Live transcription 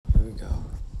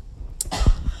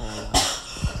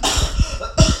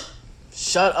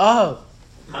Shut up.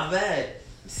 My bad.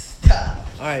 Stop.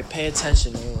 All right, pay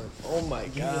attention, Nolan. Oh my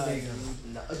god.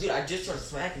 No, dude, I just started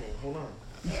smacking it. Hold on.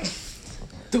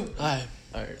 Dude. All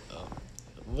right.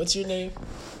 What's your name?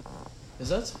 Is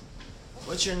that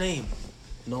What's your name?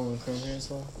 Nolan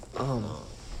Crumhansel?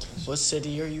 What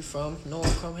city are you from, Nolan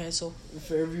Crumhansel?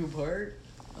 Fairview Park?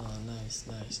 Oh, nice.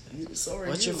 Sorry.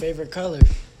 What's your favorite color?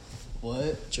 What?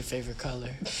 What's your favorite color?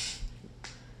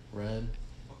 Red.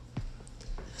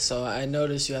 So I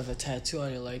noticed you have a tattoo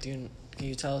on your leg. Can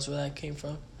you tell us where that came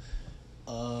from?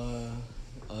 A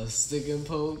stick and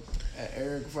poke at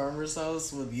Eric Farmer's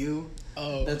house with you.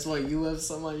 Oh. That's why you have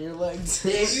some on your legs.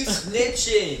 Damn, you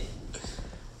snitching.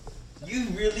 You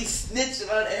really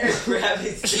snitching on Eric for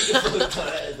having stick and poke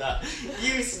on his eye.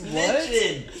 You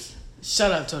snitching.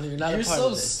 Shut up, Tony. You're not You're a part so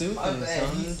of this. stupid, My bad.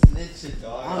 Tony. He's snitching,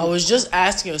 dog. I was just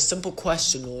asking a simple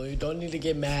question, Nolan. You don't need to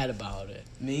get mad about it.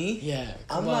 Me? Yeah.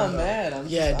 I'm come not on, mad.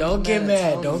 Yeah, I'm don't get at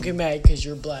mad. Tony. Don't get mad because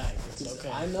you're black. It's okay.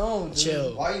 I know, dude.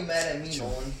 Chill. Why are you mad at me,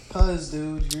 Nolan? Cause,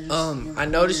 dude, you're just... you're I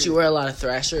noticed you weird. wear a lot of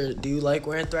Thrasher. Do you like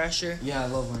wearing Thrasher? Yeah, I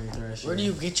love wearing Thrasher. Where do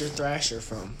you get your Thrasher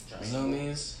from?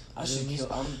 Zoomies? I should kill...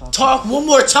 I'm about Talk one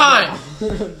more time.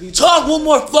 Talk one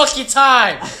more fucking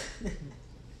time.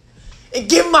 And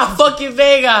give me my fucking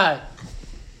Vega.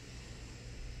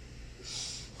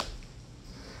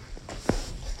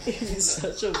 He's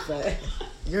such a fag.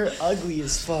 You're ugly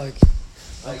as fuck.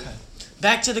 Okay.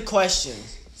 Back to the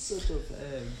questions. Such a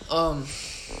fag.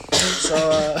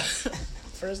 So,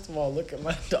 first of all, look at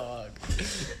my dog.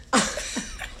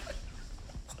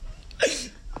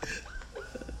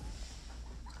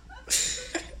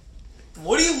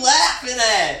 What are you laughing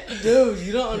at? Dude,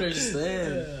 you don't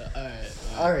understand.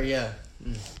 Alright. Yeah.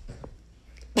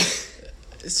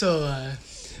 So,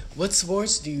 what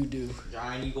sports do you do?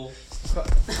 Giant Eagle.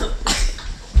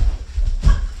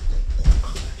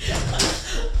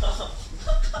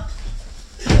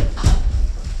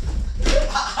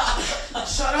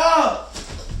 Shut up!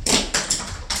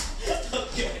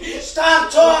 Okay.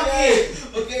 Stop talking!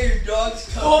 Okay, your dog's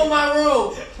coming. Go in my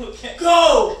room! Okay.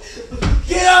 Go!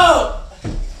 Get up!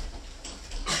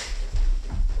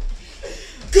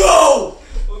 Go!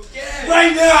 Okay.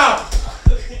 Right now!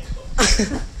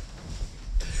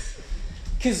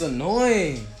 Kid's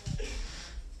annoying.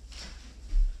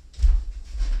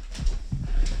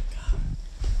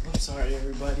 I'm sorry,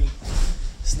 everybody.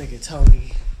 This nigga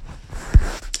Tony.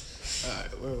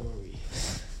 Alright, where were we?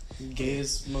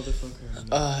 Gayest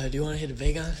motherfucker. Do you want to hit a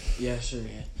Vegan? Yeah, sure.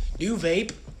 Do you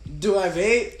vape? Do I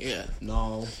vape? Yeah.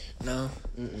 No. No?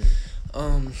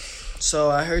 Mm-mm.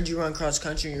 So I heard you run cross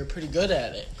country and you're pretty good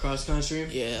at it. Cross country?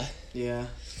 Yeah. Yeah.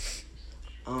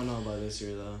 I don't know about this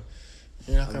year, though.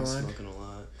 You're not I've gonna been run? smoking a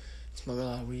lot. Smoke a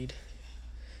lot of weed.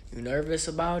 You nervous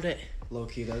about it?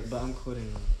 Low-key, but I'm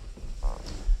quitting.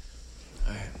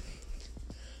 Alright.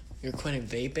 You're quitting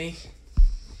vaping?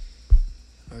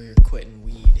 Or you're quitting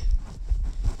weed?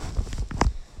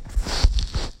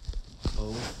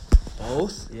 Both?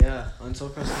 Both? Yeah, until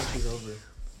cross country's over.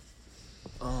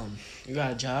 You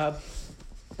got a job?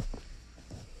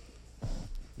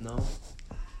 No?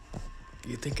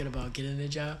 You thinking about getting a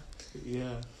job?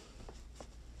 Yeah.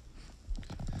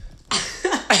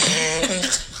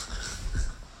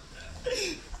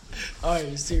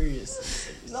 Alright, serious.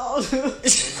 No, dude.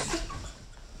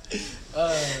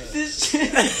 This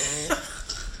shit.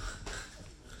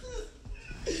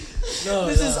 No,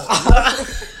 This no. is awkward.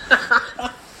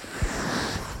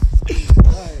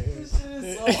 This shit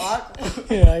is so awkward.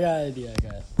 Here, I got an idea.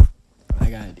 I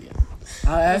got an idea.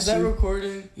 I'll Is ask that you.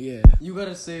 recording? Yeah. You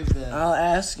gotta save that. I'll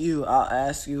ask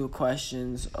you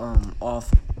questions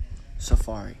off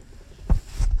Safari.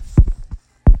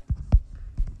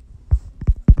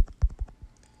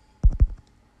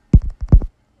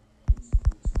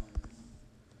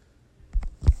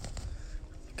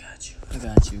 I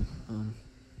got you.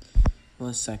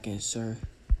 1 second, sir.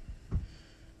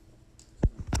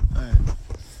 Alright.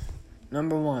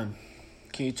 Number 1.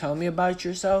 Can you tell me about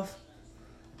yourself?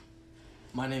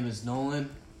 My name is Nolan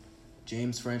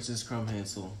James Francis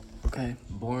Crumhansel. Okay.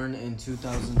 Born in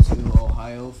 2002,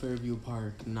 Ohio, Fairview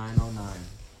Park, 9:09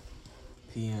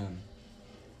 p.m.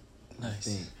 I Nice.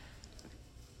 think.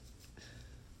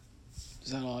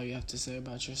 Is that all you have to say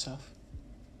about yourself?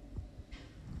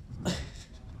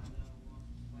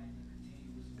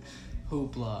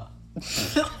 Hoopla.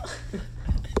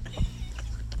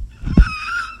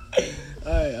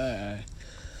 Alright.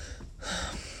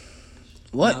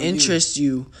 What Now you. interests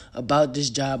you about this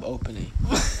job opening?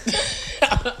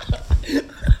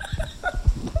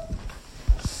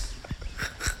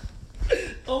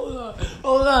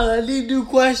 Hold on, I need new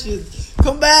questions.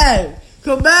 Come back!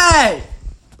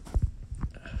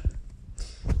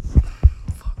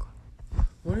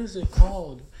 is it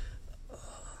called?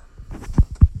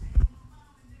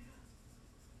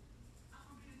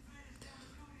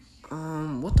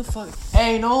 What the fuck?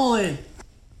 Hey, Nolan.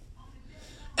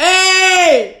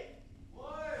 Hey!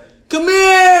 Come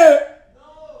here!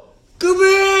 Come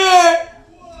here!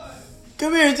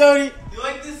 Come here, Tony. You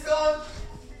like this song?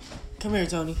 Come here,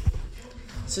 Tony.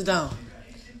 Sit down.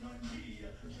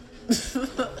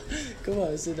 Come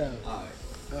on, sit down.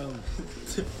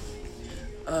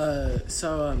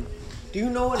 Do you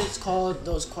know what it's called?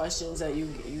 Those questions that you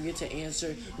get to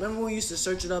answer. Remember we used to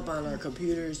search it up on our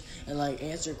computers and like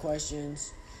answer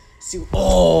questions. See,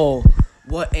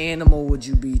 what animal would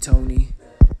you be, Tony?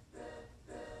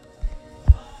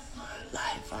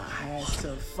 Life, I had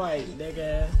to fight,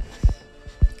 nigga.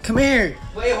 Come here.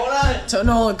 Wait, hold on.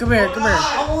 Nolan, come here.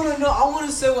 I want to know. I want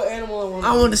to say what animal I want.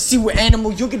 I want to see what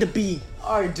animal you're gonna be.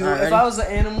 All right, dude. All right, if ready? I was an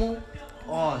animal,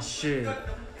 oh shit.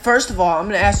 First of all, I'm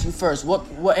gonna ask you first.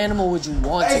 What animal would you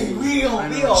want to be?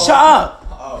 Real. Shut up.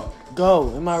 Oh. Go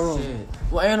in my room. Shit.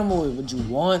 What animal would you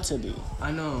want to be?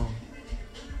 I know.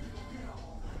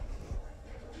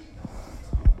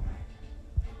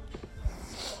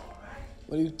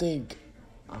 What do you think?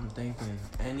 I'm thinking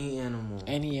any animal.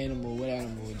 Any animal. What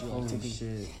animal would you like to Holy be?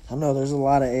 shit, I know there's a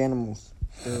lot of animals.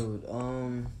 dude.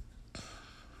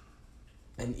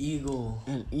 An eagle.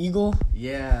 An eagle?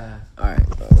 Yeah. All right,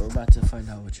 we're about to find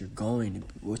out what you're going to be,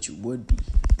 what you would be.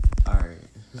 All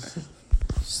right.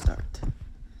 Start.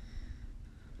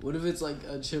 What if it's like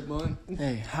a chipmunk?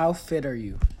 Hey, how fit are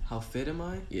you? How fit am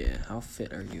I? Yeah, how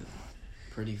fit are you?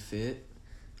 Pretty fit.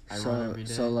 I run every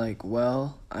day. So like,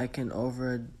 I can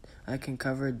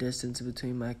cover a distance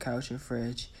between my couch and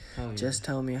fridge. Hell yeah. Just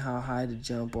tell me how high to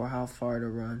jump or how far to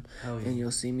run, Hell yeah. and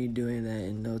you'll see me doing that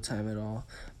in no time at all.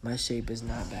 My shape is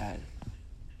not bad.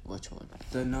 Which one?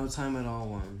 The no time at all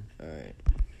one, All right.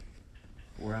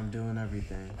 where I'm doing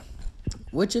everything.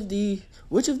 Which of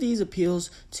these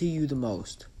appeals to you the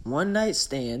most? One night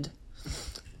stand,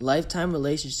 lifetime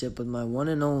relationship with my one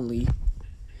and only,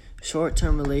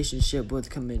 short-term relationship with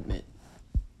commitment.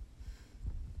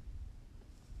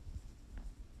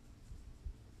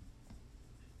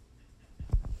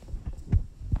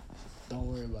 Don't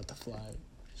worry about the flag.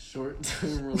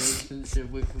 Short-term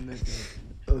relationship with commitment.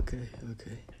 Okay.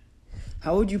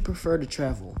 How would you prefer to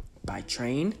travel? By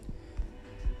train?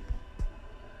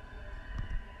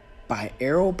 By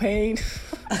aeroplane?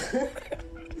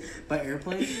 By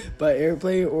airplane? By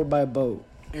airplane or by boat?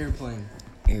 Airplane.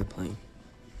 Airplane.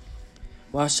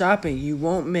 While shopping, you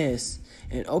won't miss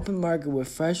an open market with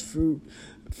fresh fruit,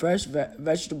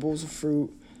 vegetables,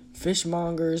 fruit,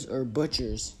 fishmongers, or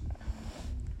butchers.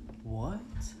 What?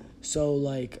 So,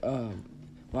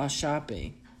 while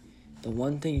shopping, the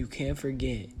one thing you can't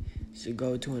forget is to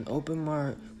go to an open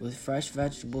mart with fresh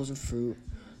vegetables and fruit,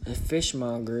 a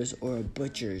fishmongers, or a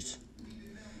butchers.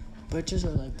 Butchers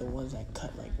are like the ones that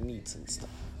cut like meats and stuff.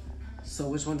 So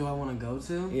which one do I want to go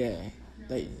to? Yeah.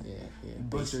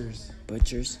 Butchers.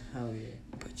 Butchers. Hell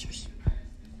yeah. Butchers.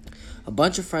 A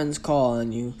bunch of friends call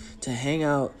on you to hang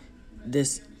out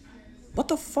this... What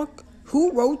the fuck?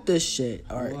 Who wrote this shit?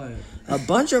 All right. What? A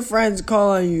bunch of friends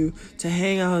call on you to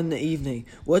hang out in the evening.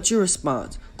 What's your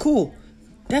response? Cool.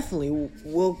 Definitely.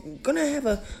 We're gonna have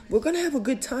a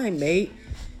good time, mate.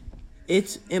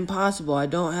 It's impossible. I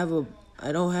don't have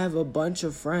a bunch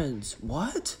of friends.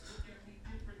 What?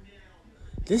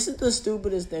 This is the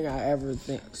stupidest thing I ever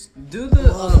think. Do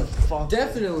the Fuck.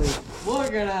 definitely. We're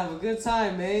gonna have a good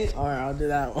time, mate. All right, I'll do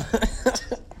that one.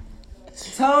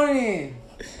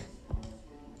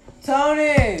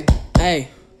 Tony. Hey,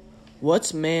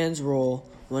 what's man's role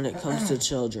when it comes to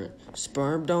children?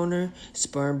 Sperm donor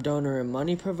and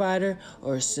money provider,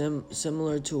 or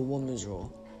similar to a woman's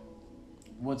role?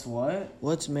 What's what?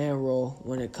 What's man's role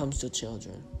when it comes to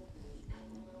children?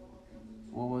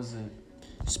 What was it?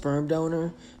 Sperm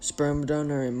donor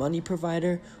and money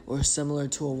provider, or similar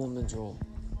to a woman's role?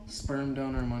 Sperm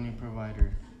donor, money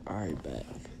provider. Alright, bet.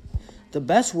 The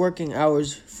best working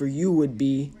hours for you would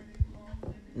be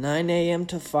 9 a.m.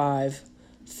 to 5,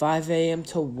 5 a.m.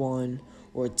 to 1,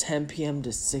 or 10 p.m.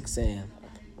 to 6 a.m.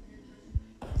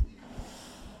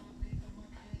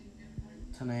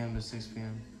 10 a.m. to 6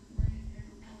 p.m.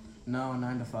 No,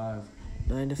 9 to 5.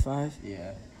 9 to 5?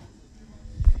 Yeah.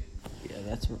 Yeah,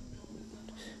 that's what.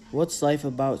 What's life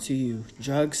about to you?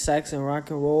 Drugs, sex, and rock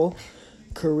and roll?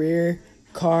 Career,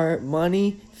 car,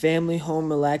 money, family, home,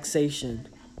 relaxation?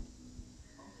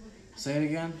 Say it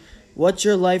again. What's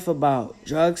your life about?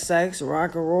 Drugs, sex,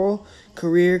 rock and roll,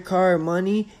 career, car,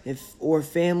 money, or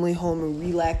family, home, and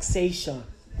relaxation?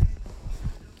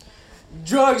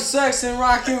 Drugs, sex, and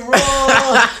rock and roll.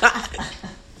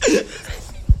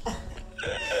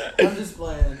 I'm just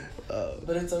playing. Oh.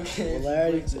 But it's okay. Well, I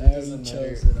already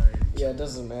chose it. Yeah, it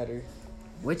doesn't matter.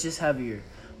 Which is heavier,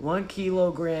 1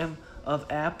 kilogram of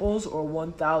apples or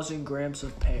 1,000 grams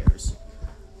of pears?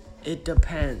 It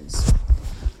depends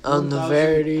on the 1,000.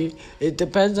 variety. It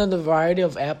depends on the variety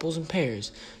of apples and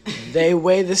pears. They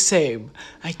weigh the same.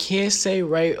 I can't say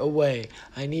right away.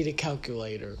 I need a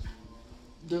calculator.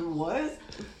 Dude, what?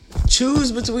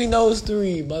 Choose between those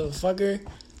three, motherfucker.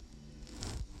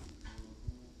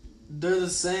 They're the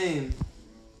same.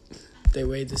 They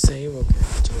weigh the same? Okay.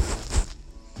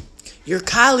 Your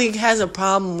colleague has a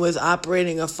problem with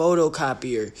operating a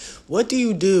photocopier. What do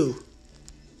you do?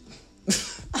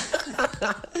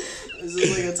 Is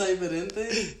this like a type it in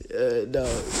thing? No.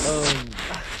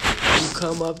 You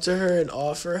come up to her and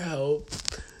offer help.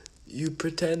 You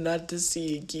pretend not to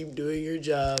see and keep doing your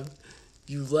job.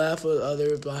 You laugh with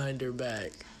others behind her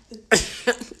back.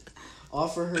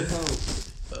 Offer her help.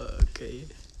 Okay.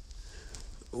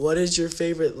 What is your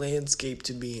favorite landscape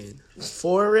to be in?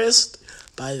 Forest,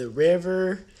 by the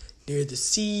river, near the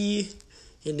sea,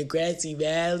 in the grassy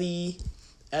valley,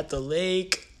 at the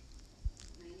lake.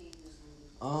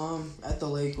 At the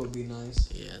lake would be nice.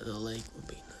 Yeah, the lake would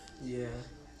be nice. Yeah.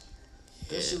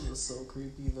 That shit was so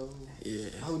creepy though. Yeah.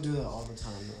 I would do that all the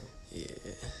time though. Yeah.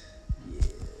 Yeah.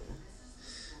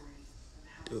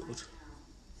 Dude.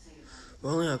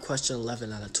 We're only on question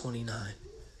 11 out of 29.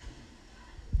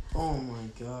 Oh my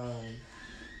god.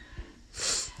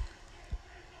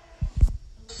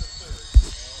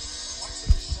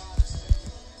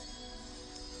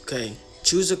 Okay.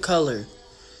 Choose a color.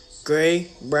 Gray,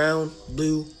 brown,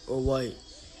 blue, or white.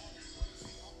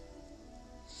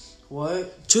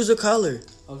 What? Choose a color.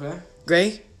 Okay.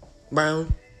 Gray,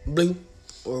 brown, blue,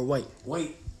 or white.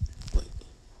 Wait.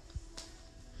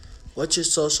 What's your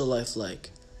social life like?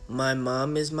 My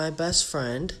mom is my best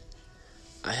friend.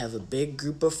 I have a big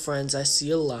group of friends I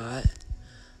see a lot.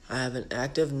 I have an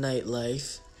active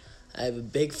nightlife. I have a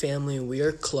big family and we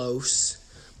are close.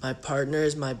 My partner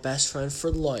is my best friend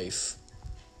for life.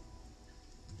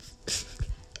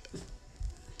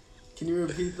 Can you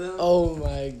repeat that? Oh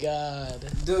my god.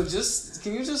 Dude,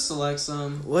 can you just select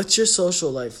some? What's your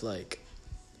social life like?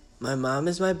 My mom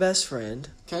is my best friend.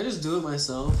 Can I just do it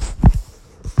myself?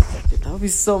 That would be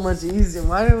so much easier.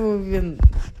 Why did we even...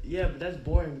 Yeah, but that's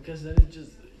boring because then it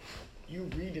just... You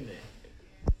reading it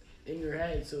in your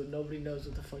head so nobody knows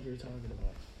what the fuck you're talking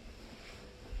about.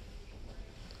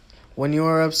 When you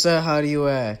are upset, how do you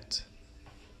act?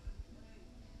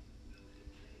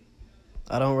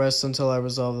 I don't rest until I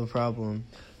resolve the problem.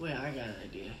 Wait, I got an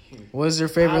idea. Here. What is your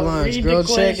favorite I'll lunch? read Grilled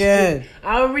the question. chicken.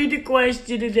 I'll read the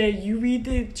question and then you read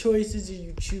the choices and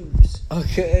you choose.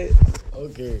 Okay.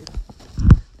 Okay.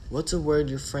 What's a word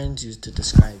your friends use to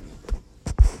describe you?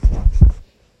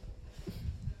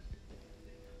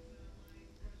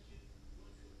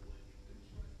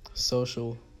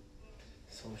 Social.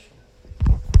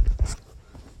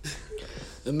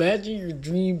 Imagine your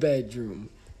dream bedroom.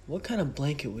 What kind of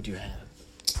blanket would you have?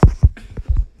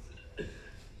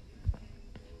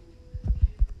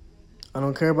 I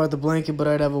don't care about the blanket, but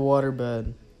I'd have a water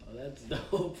bed. Oh, that's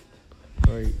dope.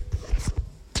 Right.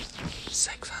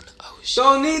 Sex on the ocean.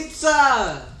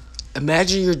 Donitza!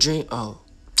 Imagine your dream. Oh.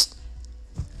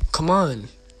 Come on.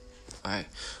 Alright.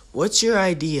 What's your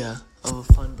idea of a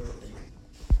fun birthday?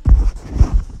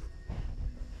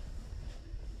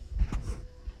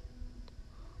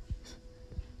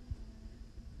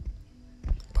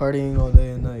 Partying all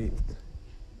day and night.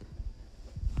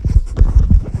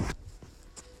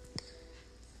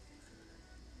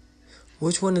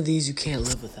 Which one of these you can't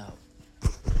live without?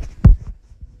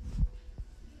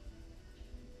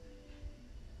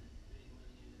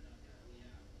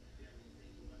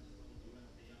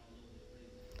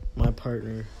 My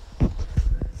partner.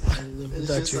 I live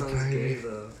without your partner.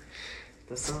 though.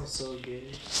 That sounds so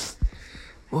gay.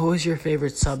 What was your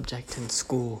favorite subject in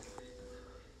school?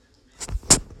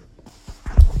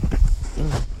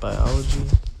 Biology.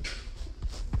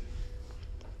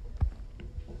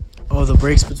 Oh, the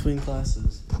breaks between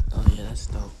classes. Oh yeah, that's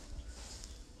dope.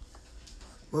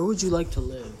 Where would you like to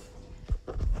live?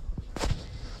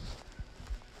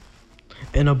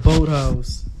 In a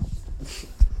boathouse.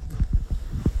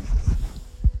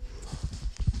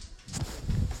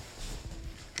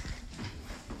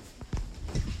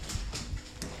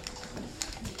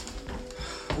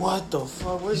 What the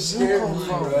fuck? Where's you come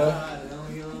from?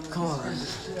 Come on.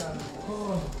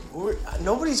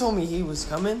 Nobody told me he was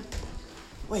coming.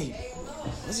 Wait,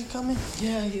 was he coming?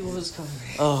 Yeah, he was coming.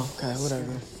 Oh, okay,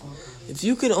 whatever. If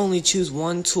you could only choose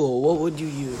one tool, what would you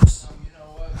use?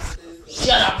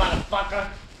 Shut up, motherfucker!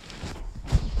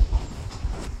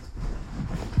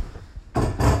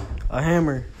 A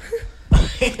hammer.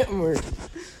 Hammer.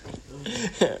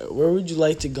 Where would you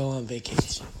like to go on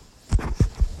vacation?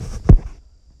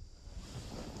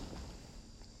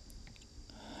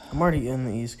 I'm already in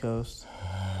the East Coast.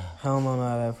 Hell no,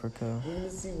 not Africa. We're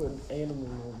gonna see what animal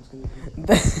room's gonna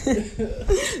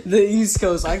The East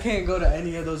Coast. I can't go to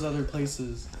any of those other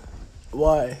places.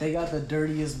 Why? They got the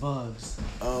dirtiest bugs.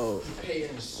 Oh.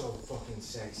 Peyton is so fucking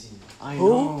sexy. I Who?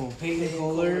 know. Peyton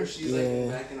Kohler. She's Yeah.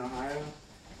 like back in Ohio.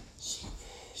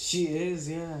 She is,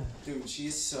 yeah. Dude,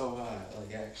 she's so hot.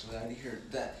 Like, actually, I'd eat her.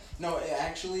 No,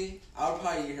 actually, I would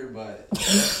probably eat her butt.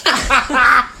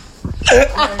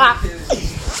 I'm not even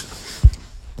kidding.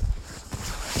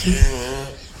 Dude,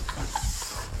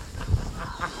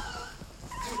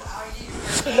 I'd eat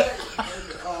her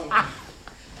butt.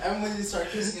 Emily's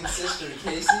sarcastic sister,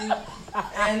 Casey.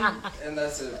 And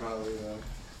that's it, probably, though.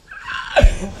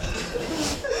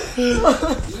 You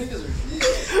niggas are deep.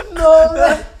 No,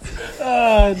 that.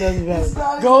 It doesn't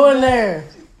matter. Go in there.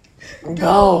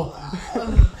 Go.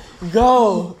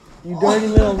 Go. You dirty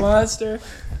little monster.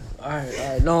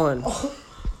 Alright, Nolan.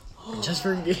 Just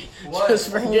forget. What? Just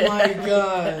forget. Oh my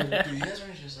god. Dude, you guys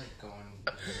aren't just like going.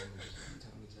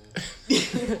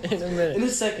 In a minute. In a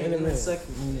second. In a minute.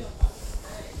 second.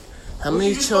 How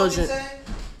many children?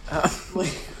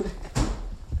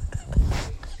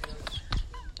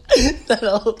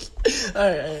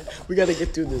 Alright. We gotta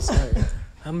get through this. Alright.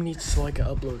 How many, so I can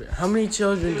upload it. How many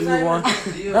children do you want?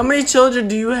 How many children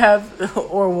do you have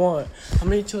or want? How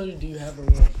many children do you have or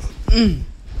want?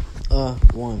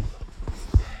 1.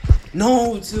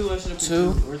 No, 2. I should have put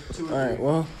 2? 2 or 2 or Alright, 3.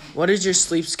 well, what is your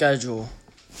sleep schedule?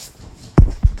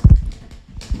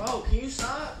 Bro, can you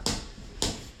stop?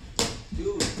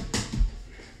 Dude.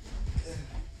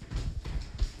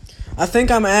 I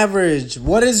think I'm average.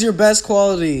 What is your best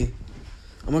quality?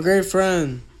 I'm a great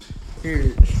friend.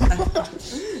 Here.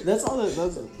 That's all that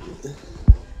does it.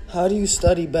 How do you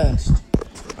study best?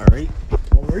 Alright.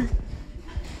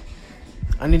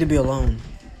 I need to be alone.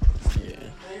 Yeah.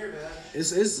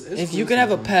 It's If cool you could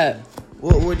have a sometimes. pet,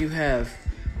 what would you have?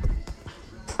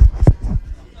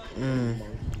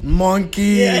 Monkey.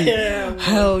 Yeah.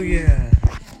 Hell yeah.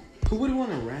 Who would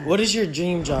want a rat? What is your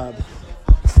dream job?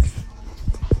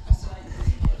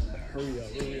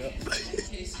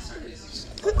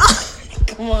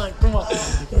 Come on.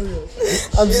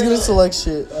 I'm just gonna select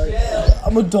shit.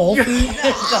 I'm a dolphin.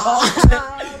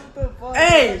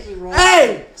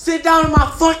 Hey! Sit down in my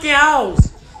fucking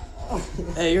house!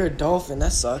 Hey, you're a dolphin.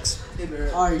 That sucks.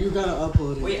 Alright, you gotta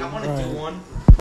upload it. Wait, I want to do one.